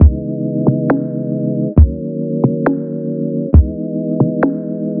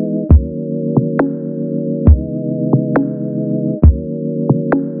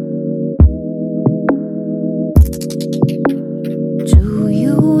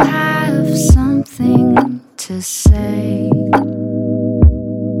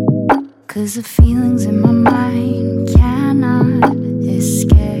'cause the feelings in my mind cannot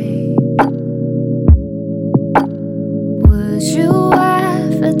escape. Would you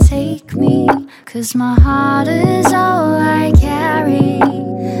ever take me? 'Cause my heart is all I carry.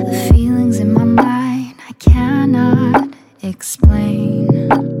 The feelings in my mind I cannot explain.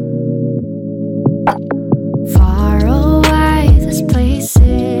 Far away, there's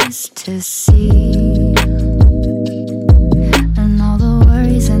places to see, and all the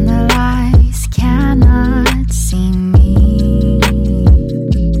worries and the lies cannot see me.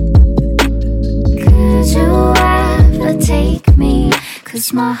 Could you ever take me? 'Cause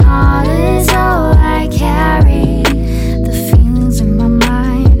my heart is all I carry. The feelings in my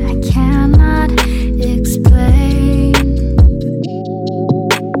mind I cannot explain.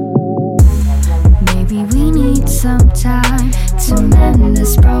 Maybe we need some time to mend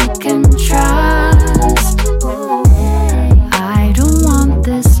this broken trust. I don't want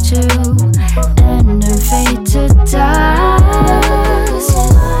this to end and fade to dust.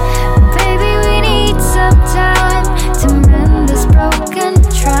 Baby, we need some time to mend this broken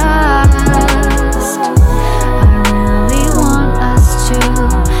trust. I really want us to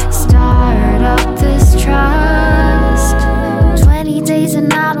start up this trust. 20 days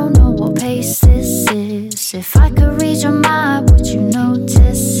and I don't know what pace this is. If I could read your mind, would you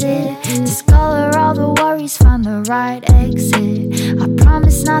notice it? Discolor all the worries, find the right exit. I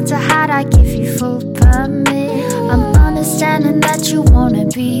promise not to hide, I give you full permit. I'm understanding that you wanna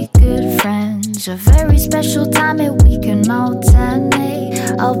be good friends. A very special time and we can alternate.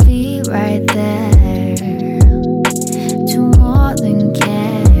 I'll be right there to more than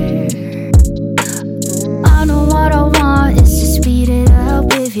care. I know what I want is to speed it up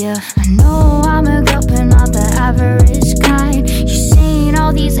with you. I know I'm a girl but not the average kind. You're saying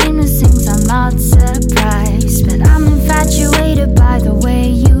all these aimless things, I'm not surprised, but I'm infatuated by the way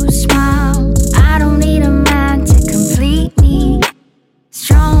you smile. I don't need a man to complete me.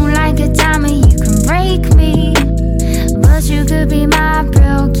 Strong like a diamond, you can break me, but you could be my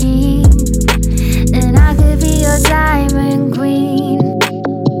pearl king, and I could be your diamond queen.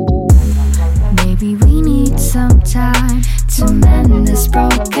 Maybe we need some time to mend this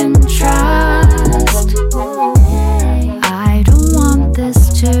broken trust. I don't want this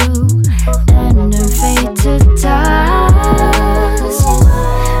to end and fade to dust.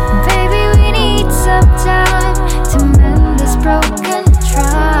 Baby, we need some time to mend this broken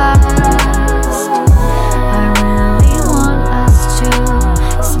trust. I really want us to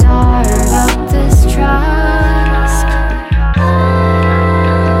start up this trust.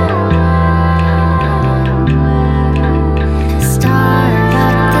 Start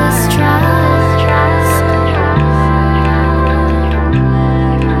up this trust.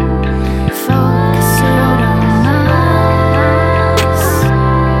 Focus it on us.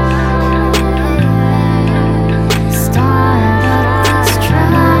 Start up this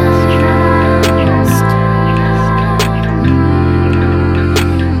trust.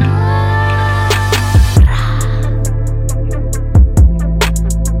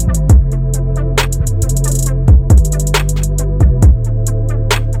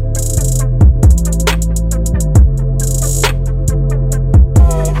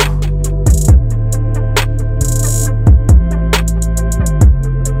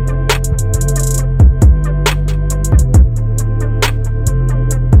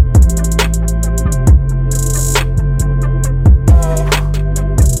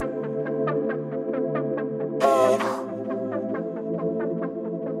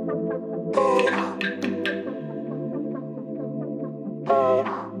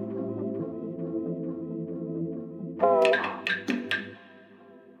 Oh.